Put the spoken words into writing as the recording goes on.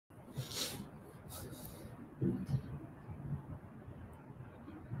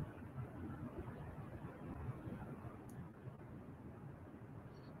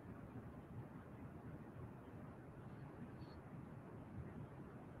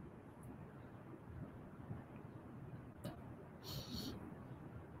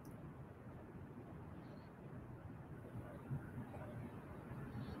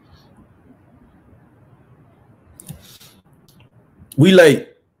We late.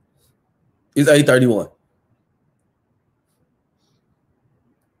 It's 8:31.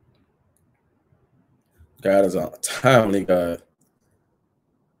 God is on timely God.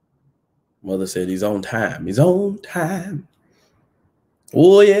 Mother said he's on time. He's on time.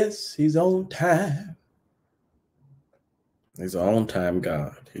 Oh, yes, he's on time. He's an on time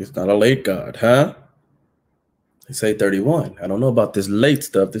God. He's not a late God, huh? It's 8:31. I don't know about this late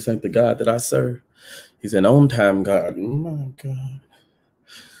stuff. This ain't the God that I serve. He's an on time God. Oh, my God.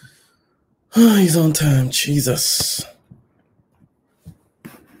 Oh, he's on time, Jesus.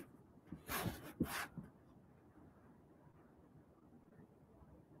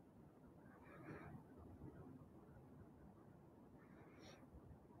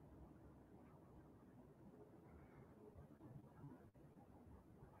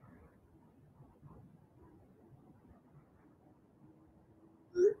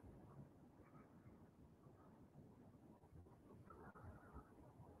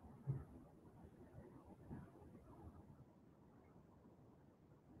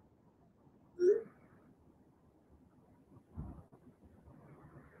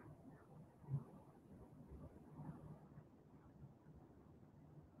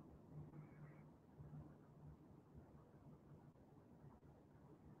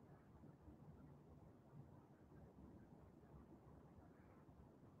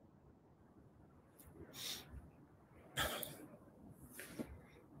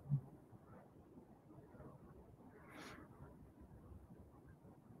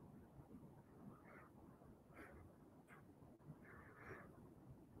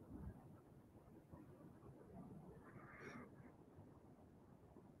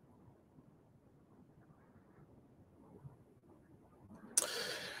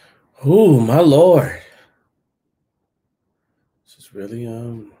 Oh, my Lord. It's really,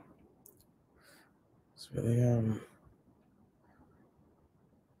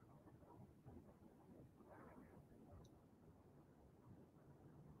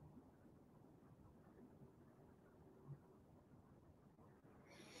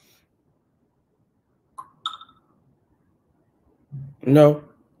 no.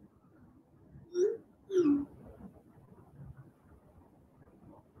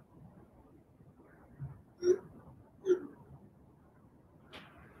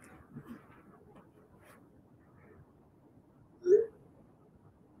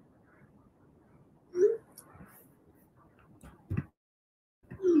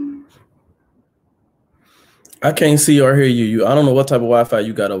 I can't see or hear you. I don't know what type of Wi-Fi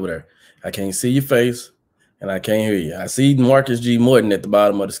you got over there. I can't see your face, and I can't hear you. I see Marcus G. Morton at the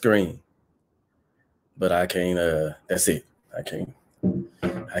bottom of the screen, but I can't. That's it. I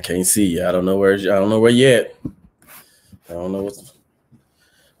can't see you. I don't know where you at. I don't know what's.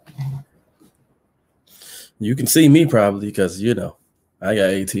 You can see me probably because I got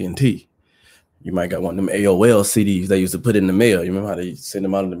AT&T. You might got one of them AOL CDs they used to put in the mail. You remember how they send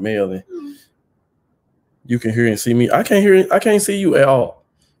them out in the mail? And you can hear and see me. I can't hear. I can't see you at all.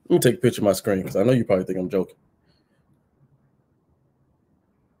 Let me take a picture of my screen because I know you probably think I'm joking.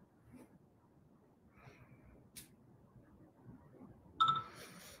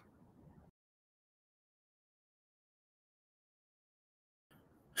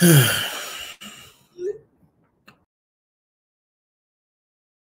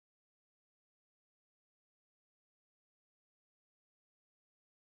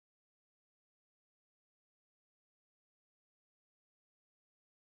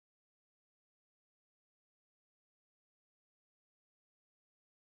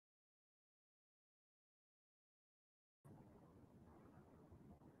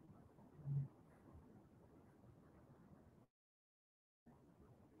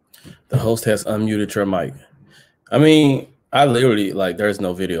 The host has unmuted your mic. I mean, I literally there's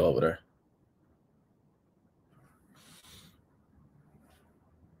no video over there.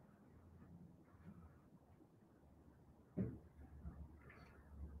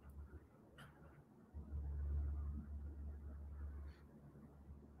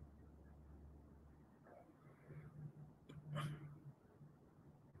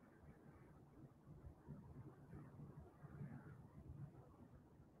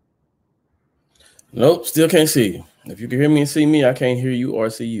 Nope, still can't see you. If you can hear me and see me, I can't hear you or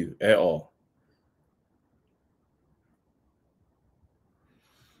see you at all.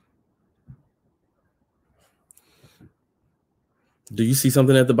 Do you see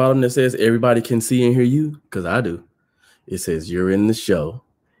something at the bottom that says everybody can see and hear you? Because I do. It says you're in the show.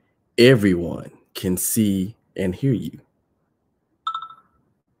 Everyone can see and hear you.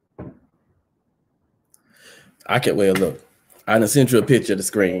 I can't wait. Look, I done sent you a picture of the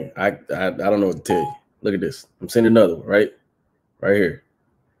screen. I don't know what to tell you. Look at this. I'm sending another one, right here.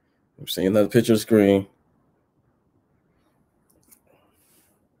 I'm seeing another picture of the screen.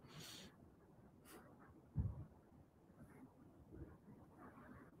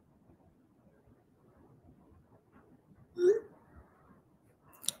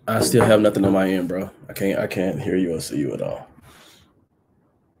 I still have nothing on my end, bro. I can't hear you or see you at all.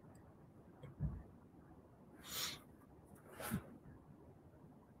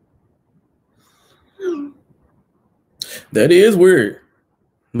 That is weird.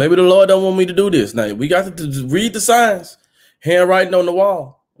 Maybe the Lord don't want me to do this. Now we got to read the signs. Handwriting on the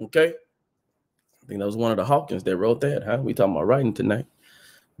wall. Okay. I think that was one of the Hawkins that wrote that. Huh? We talking about writing tonight.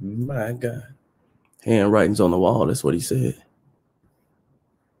 My God. Handwritings on the wall. That's what he said.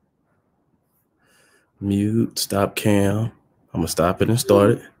 Mute. Stop cam. I'm gonna stop it and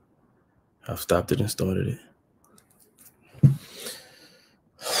start it. I've stopped it and started it.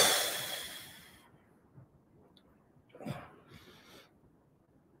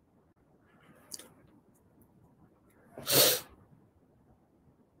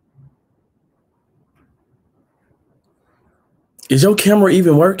 Is your camera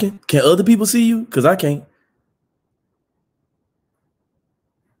even working? Can other people see you? Because I can't.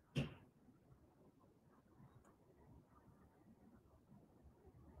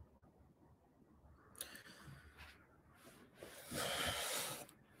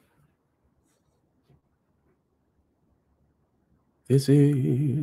 This is